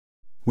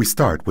We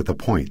start with a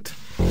point.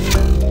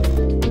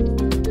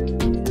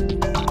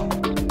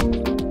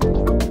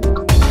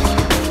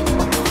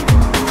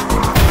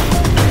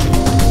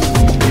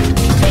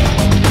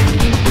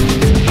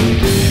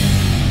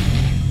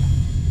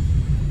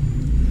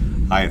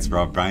 Hi, it's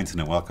Rob Bryanton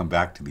and welcome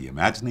back to the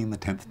Imagining the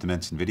 10th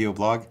Dimension video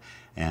blog.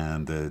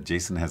 And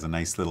Jason has a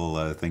nice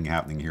little thing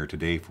happening here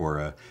today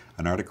for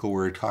an article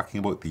where we're talking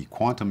about the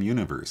quantum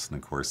universe. And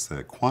of course,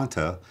 the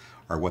quanta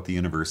are what the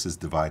universe is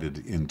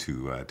divided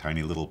into,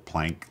 tiny little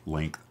plank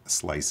length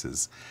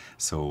slices.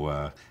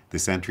 So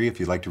this entry, if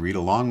you'd like to read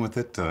along with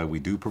it, we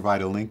do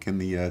provide a link in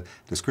the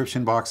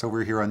description box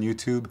over here on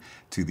YouTube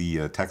to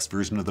the text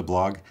version of the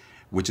blog,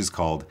 which is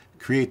called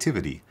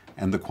Creativity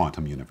and the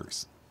Quantum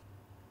Universe.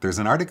 There's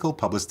an article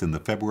published in the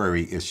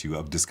February issue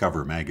of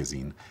Discover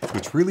magazine,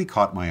 which really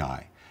caught my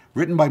eye.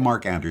 Written by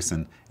Mark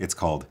Anderson, it's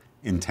called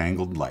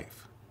Entangled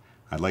Life.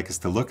 I'd like us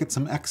to look at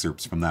some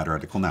excerpts from that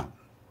article now.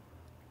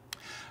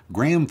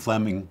 Graham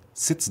Fleming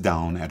sits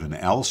down at an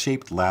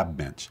L-shaped lab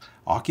bench,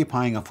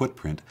 occupying a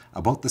footprint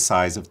about the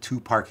size of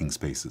 2 parking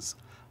spaces.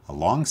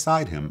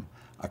 Alongside him,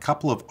 a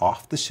couple of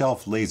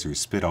off-the-shelf lasers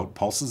spit out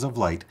pulses of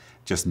light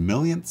just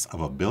millionths of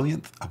a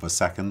billionth of a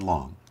second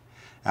long.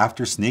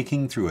 After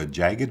snaking through a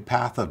jagged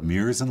path of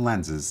mirrors and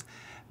lenses,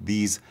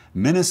 these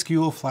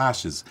minuscule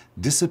flashes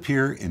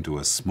disappear into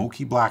a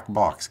smoky black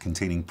box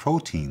containing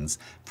proteins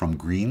from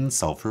green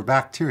sulfur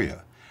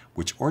bacteria,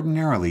 which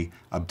ordinarily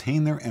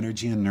obtain their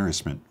energy and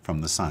nourishment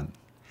from the sun.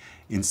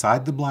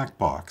 Inside the black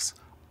box,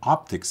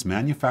 optics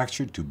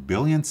manufactured to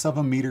billionths of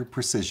a meter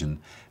precision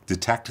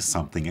detect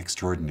something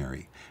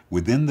extraordinary.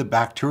 Within the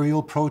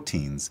bacterial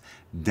proteins,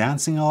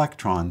 dancing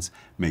electrons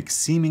make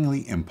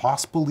seemingly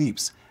impossible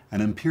leaps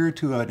and appear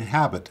to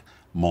inhabit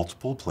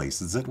multiple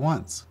places at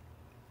once.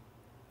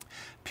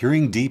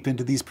 Peering deep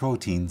into these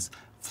proteins,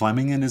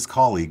 Fleming and his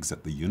colleagues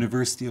at the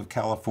University of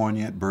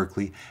California at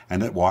Berkeley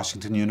and at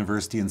Washington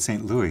University in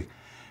St. Louis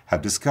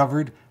have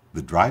discovered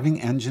the driving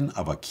engine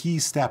of a key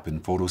step in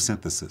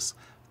photosynthesis,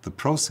 the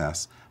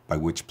process by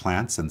which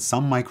plants and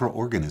some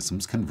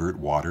microorganisms convert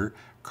water,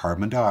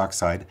 carbon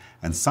dioxide,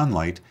 and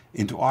sunlight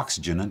into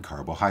oxygen and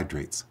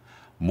carbohydrates.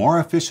 More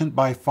efficient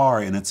by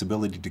far in its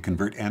ability to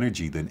convert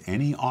energy than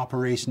any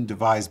operation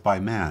devised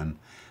by man,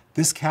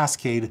 this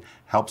cascade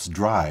helps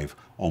drive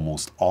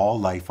almost all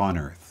life on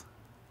Earth.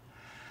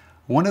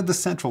 One of the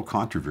central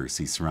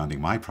controversies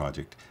surrounding my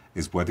project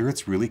is whether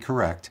it's really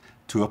correct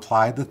to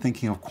apply the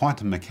thinking of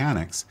quantum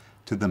mechanics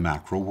to the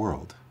macro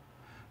world.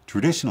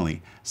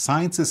 Traditionally,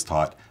 science has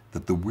taught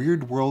that the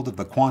weird world of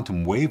the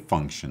quantum wave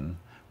function,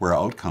 where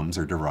outcomes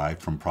are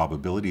derived from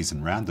probabilities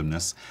and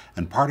randomness,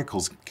 and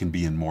particles can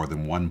be in more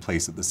than one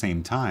place at the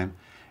same time,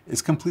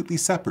 is completely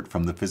separate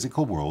from the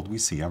physical world we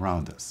see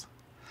around us.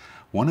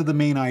 One of the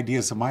main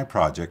ideas of my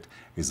project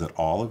is that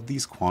all of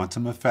these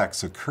quantum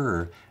effects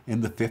occur in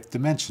the 5th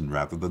dimension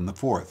rather than the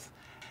 4th,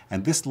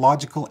 and this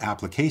logical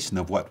application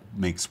of what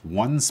makes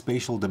one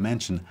spatial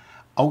dimension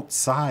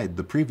outside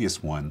the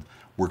previous one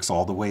works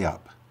all the way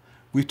up.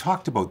 We've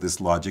talked about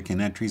this logic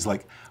in entries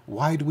like,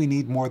 why do we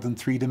need more than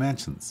 3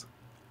 dimensions?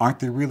 Aren't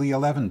there really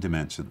 11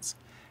 dimensions?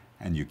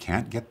 And you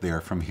can't get there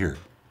from here.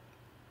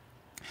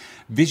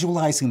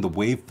 Visualizing the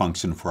wave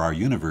function for our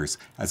universe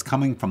as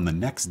coming from the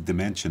next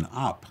dimension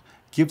up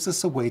gives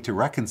us a way to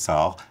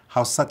reconcile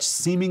how such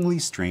seemingly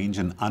strange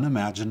and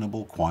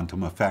unimaginable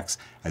quantum effects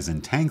as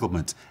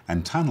entanglement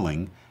and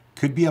tunneling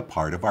could be a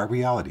part of our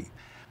reality.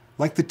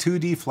 Like the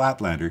 2D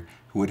flatlander,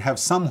 who would have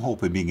some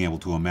hope of being able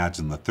to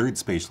imagine the 3rd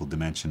spatial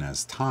dimension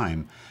as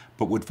time,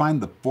 but would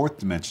find the 4th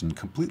dimension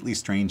completely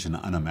strange and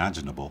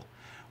unimaginable,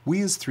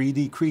 we as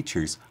 3D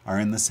creatures are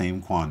in the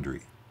same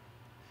quandary.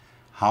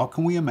 How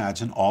can we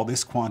imagine all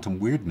this quantum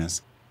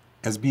weirdness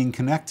as being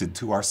connected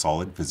to our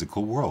solid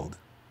physical world?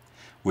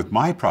 With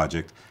my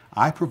project,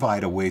 I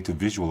provide a way to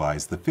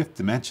visualize the 5th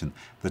dimension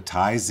that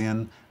ties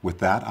in with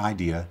that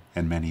idea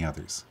and many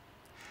others.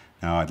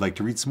 Now I'd like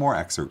to read some more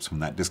excerpts from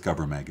that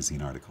Discover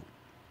magazine article.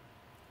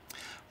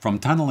 From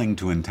tunneling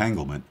to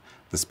entanglement,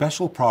 the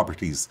special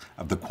properties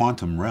of the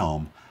quantum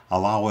realm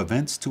allow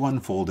events to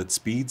unfold at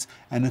speeds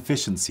and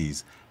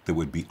efficiencies that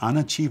would be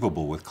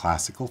unachievable with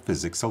classical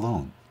physics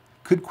alone.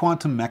 Could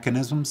quantum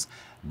mechanisms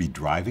be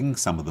driving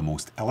some of the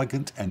most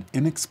elegant and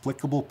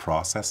inexplicable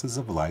processes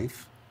of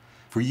life?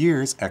 For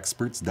years,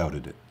 experts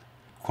doubted it.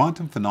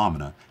 Quantum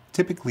phenomena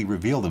typically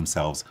reveal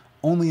themselves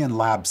only in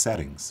lab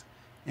settings,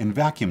 in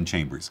vacuum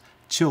chambers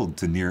chilled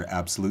to near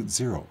absolute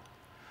zero.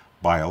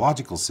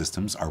 Biological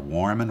systems are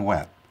warm and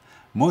wet.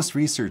 Most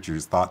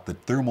researchers thought the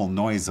thermal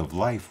noise of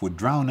life would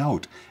drown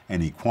out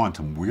any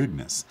quantum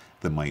weirdness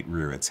that might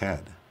rear its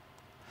head.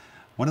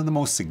 One of the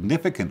most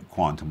significant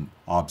quantum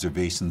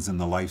observations in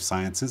the life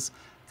sciences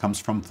comes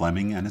from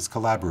Fleming and his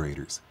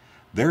collaborators.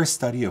 Their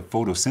study of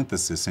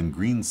photosynthesis in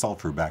green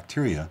sulfur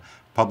bacteria,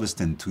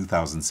 published in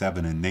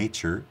 2007 in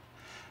Nature,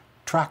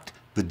 tracked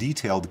the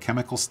detailed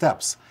chemical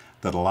steps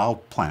that allow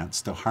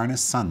plants to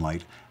harness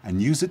sunlight and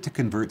use it to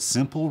convert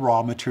simple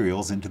raw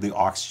materials into the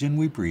oxygen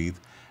we breathe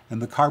and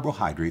the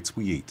carbohydrates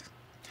we eat.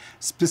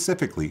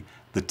 Specifically,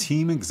 the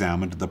team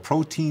examined the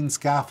protein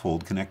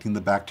scaffold connecting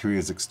the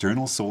bacteria's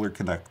external solar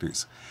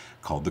conductors,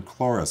 called the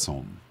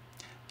chlorosome,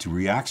 to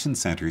reaction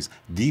centers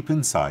deep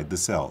inside the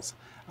cells.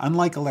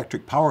 Unlike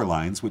electric power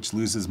lines, which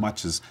lose as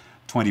much as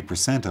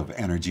 20% of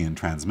energy in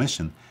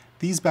transmission,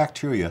 these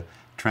bacteria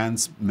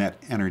transmit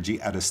energy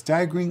at a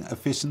staggering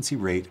efficiency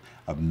rate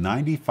of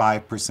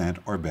 95%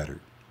 or better.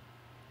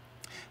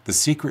 The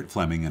secret,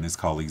 Fleming and his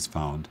colleagues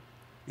found,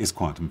 is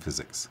quantum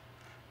physics.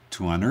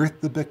 To unearth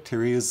the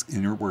bacteria's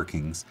inner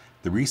workings,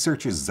 the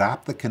researchers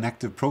zapped the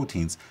connective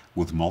proteins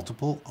with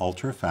multiple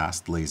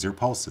ultra-fast laser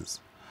pulses.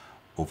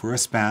 Over a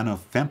span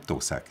of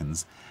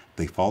femtoseconds,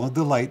 they followed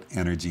the light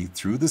energy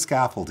through the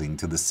scaffolding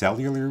to the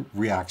cellular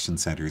reaction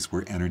centers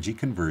where energy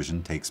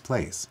conversion takes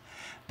place.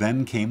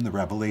 Then came the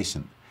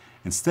revelation.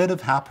 Instead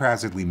of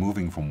haphazardly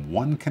moving from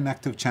one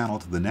connective channel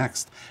to the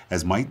next,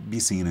 as might be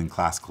seen in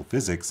classical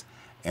physics,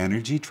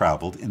 energy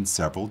traveled in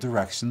several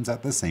directions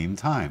at the same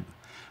time.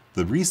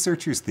 The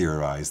researchers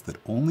theorized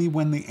that only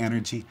when the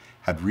energy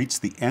had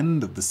reached the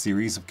end of the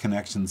series of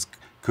connections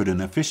could an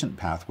efficient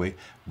pathway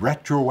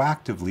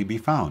retroactively be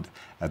found.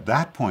 At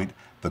that point,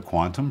 the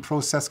quantum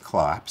process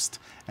collapsed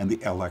and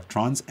the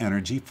electron's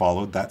energy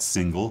followed that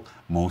single,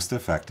 most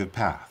effective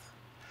path.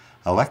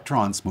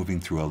 Electrons moving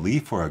through a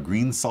leaf or a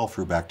green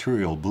sulfur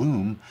bacterial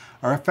bloom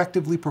are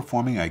effectively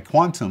performing a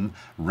quantum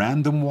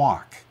random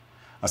walk,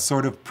 a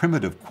sort of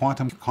primitive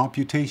quantum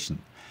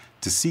computation,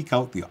 to seek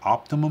out the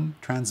optimum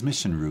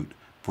transmission route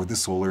for the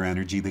solar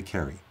energy they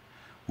carry.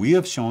 We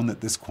have shown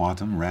that this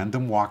quantum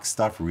random walk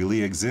stuff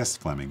really exists,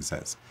 Fleming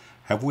says.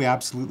 Have we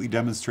absolutely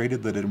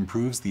demonstrated that it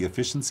improves the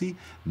efficiency?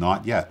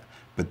 Not yet,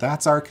 but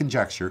that's our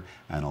conjecture,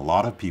 and a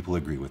lot of people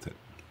agree with it.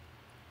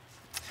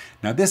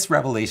 Now, this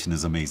revelation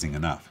is amazing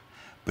enough,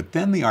 but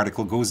then the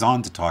article goes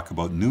on to talk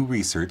about new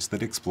research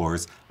that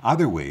explores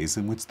other ways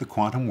in which the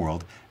quantum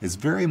world is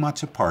very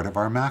much a part of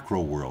our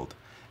macro world,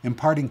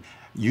 imparting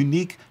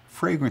unique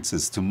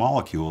fragrances to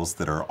molecules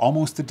that are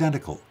almost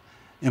identical,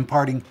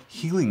 imparting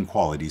healing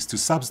qualities to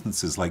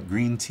substances like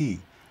green tea,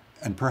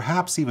 and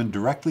perhaps even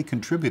directly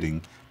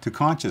contributing to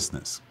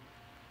consciousness.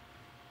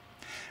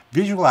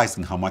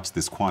 Visualizing how much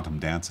this quantum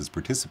dance is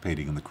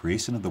participating in the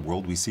creation of the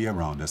world we see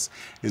around us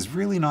is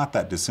really not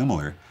that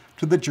dissimilar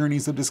to the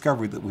journeys of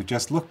discovery that we've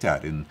just looked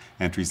at in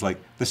entries like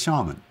The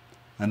Shaman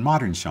and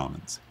Modern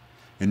Shamans.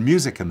 In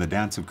Music and the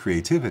Dance of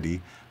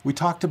Creativity, we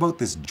talked about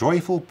this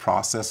joyful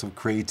process of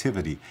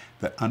creativity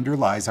that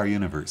underlies our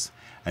universe.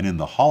 And in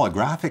the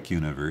holographic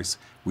universe,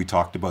 we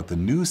talked about the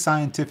new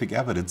scientific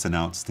evidence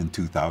announced in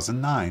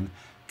 2009,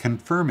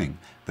 confirming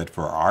that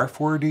for our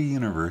 4D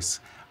universe,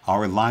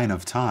 our line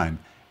of time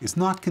is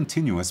not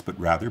continuous, but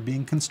rather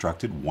being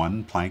constructed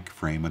one Planck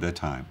frame at a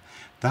time.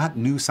 That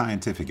new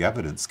scientific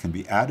evidence can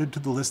be added to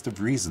the list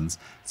of reasons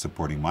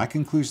supporting my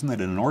conclusion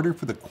that in order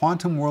for the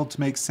quantum world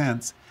to make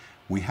sense,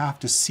 we have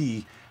to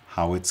see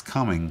how it's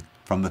coming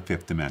from the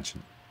fifth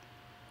dimension.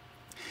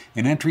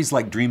 In entries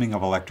like Dreaming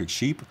of Electric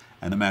Sheep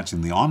and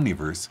Imagining the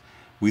Omniverse,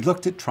 we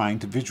looked at trying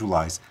to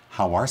visualize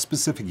how our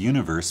specific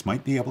universe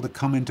might be able to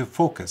come into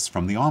focus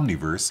from the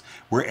omniverse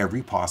where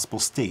every possible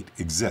state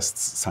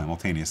exists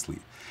simultaneously.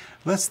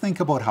 Let's think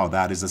about how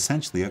that is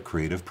essentially a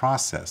creative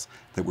process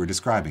that we're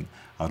describing.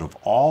 Out of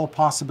all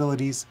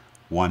possibilities,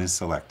 one is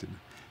selected.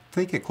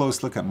 Take a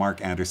close look at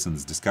Mark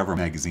Anderson's Discover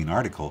magazine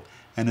article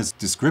and his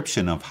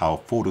description of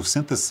how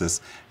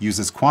photosynthesis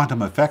uses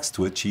quantum effects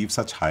to achieve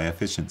such high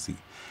efficiency.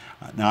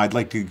 Now, I'd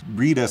like to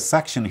read a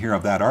section here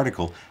of that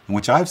article in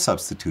which I've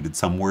substituted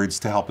some words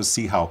to help us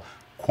see how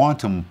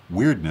quantum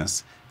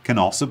weirdness can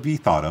also be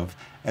thought of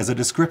as a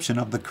description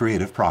of the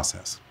creative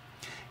process.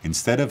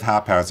 Instead of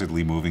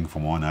haphazardly moving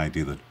from one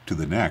idea to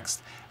the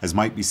next, as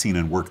might be seen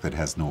in work that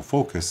has no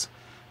focus,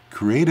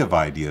 creative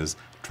ideas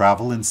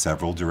travel in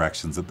several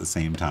directions at the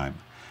same time.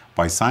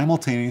 By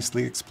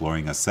simultaneously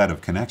exploring a set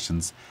of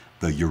connections,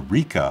 the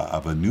eureka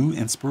of a new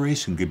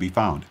inspiration could be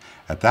found.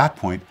 At that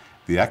point,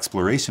 the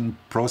exploration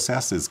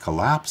process is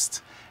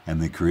collapsed, and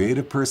the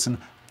creative person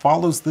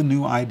follows the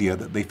new idea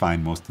that they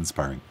find most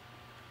inspiring.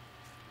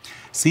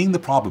 Seeing the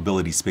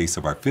probability space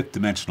of our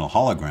fifth-dimensional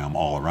hologram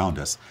all around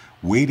us,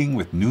 waiting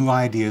with new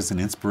ideas and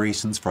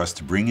inspirations for us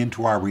to bring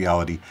into our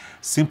reality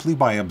simply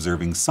by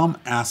observing some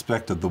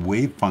aspect of the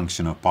wave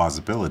function of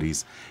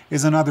possibilities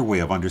is another way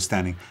of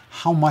understanding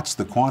how much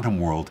the quantum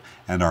world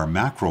and our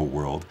macro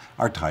world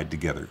are tied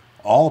together,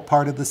 all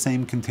part of the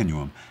same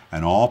continuum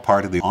and all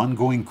part of the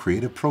ongoing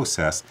creative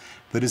process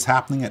that is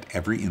happening at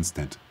every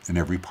instant in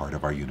every part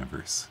of our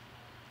universe.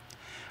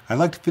 I'd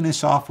like to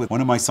finish off with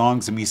one of my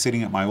songs of me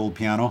sitting at my old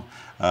piano.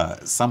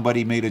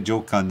 Somebody made a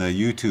joke on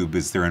YouTube.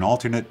 Is there an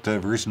alternate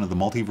version of the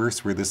multiverse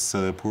where this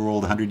poor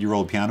old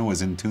 100-year-old piano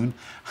is in tune?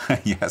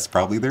 Yes,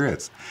 probably there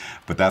is.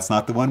 But that's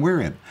not the one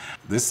we're in.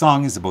 This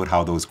song is about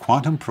how those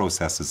quantum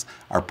processes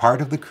are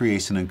part of the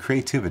creation and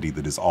creativity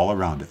that is all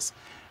around us,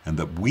 and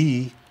that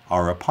we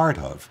are a part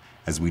of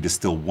as we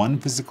distill one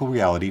physical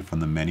reality from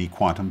the many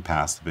quantum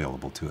paths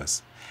available to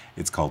us.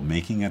 It's called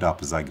Making It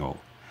Up As I Go.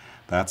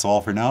 That's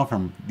all for now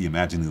from the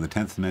Imagining the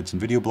 10th Dimension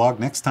video blog.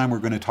 Next time we're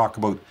going to talk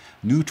about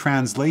new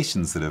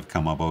translations that have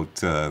come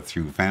about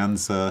through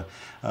fans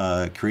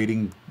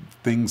creating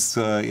things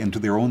into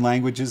their own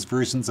languages,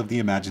 versions of the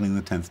Imagining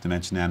the 10th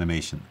Dimension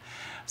animation.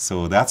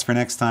 So that's for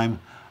next time.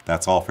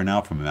 That's all for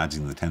now from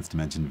Imagining the 10th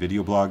Dimension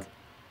video blog.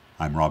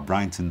 I'm Rob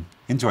Bryanton.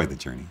 Enjoy the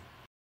journey.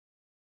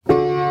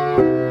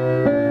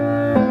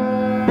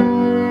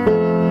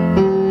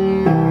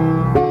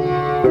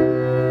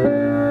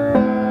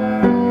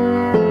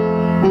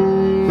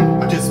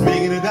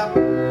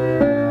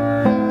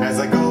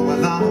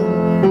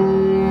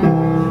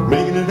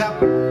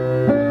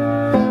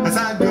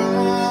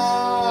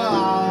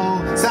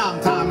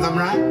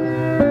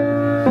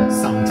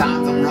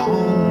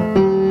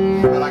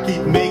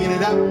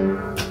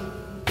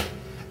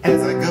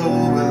 As I go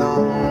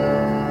along,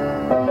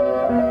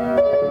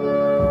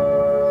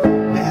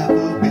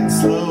 never been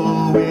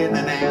slow with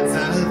an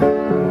answer,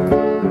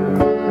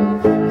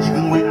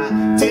 even when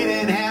I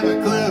didn't have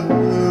a clue.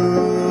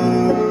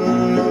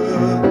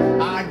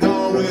 I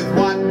go with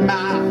what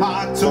my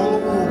heart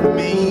told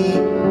me.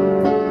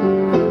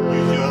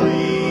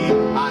 Usually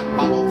I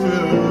follow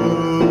through.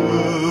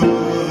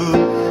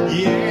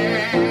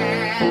 Yeah,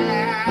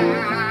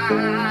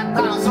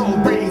 proud soul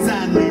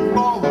brazenly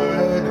forward.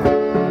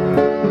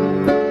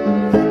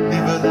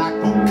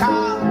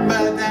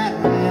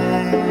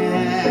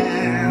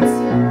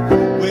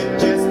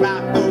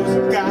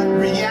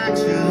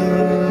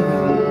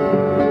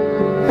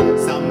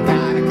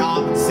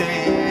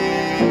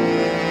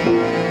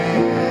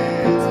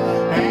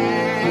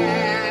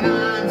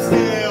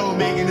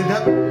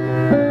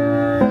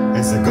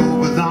 As I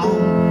go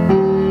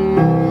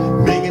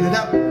along, making it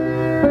up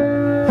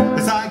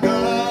as I go.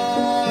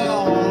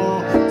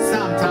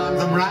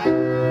 Sometimes I'm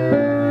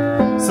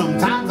right,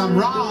 sometimes I'm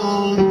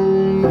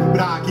wrong,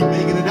 but I keep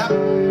making it up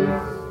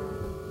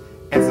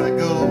as I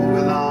go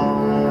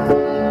along.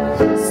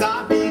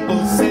 Some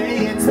people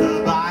say it's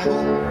the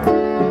Bible,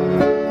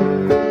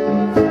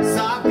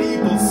 some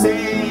people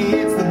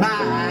say it's the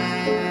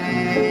mind,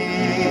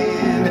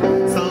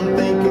 some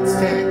think it's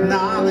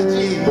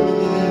technology.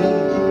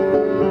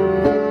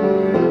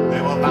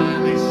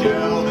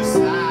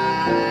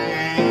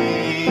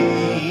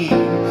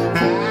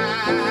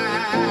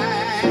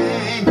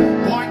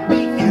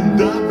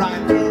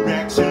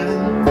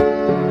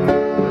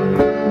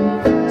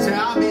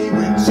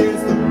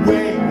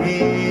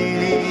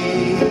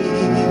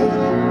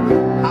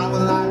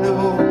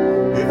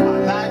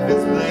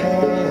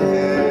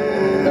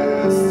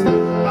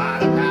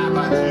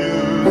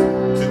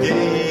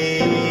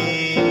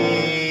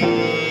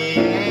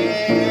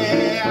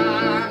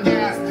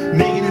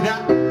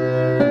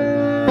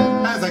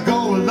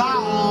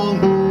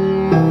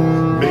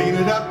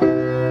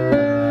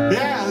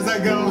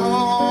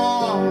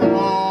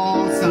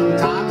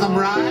 Sometimes I'm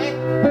right,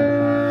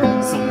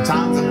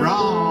 sometimes I'm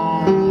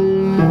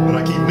wrong, but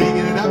I keep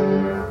making it up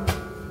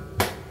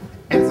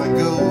as I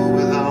go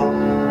along.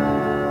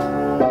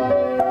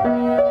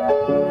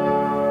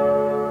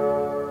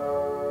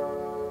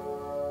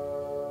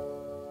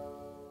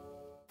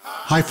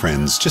 Hi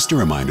friends, just a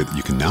reminder that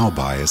you can now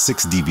buy a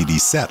 6 DVD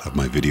set of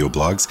my video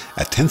blogs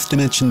at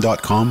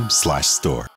 10thdimension.com/store.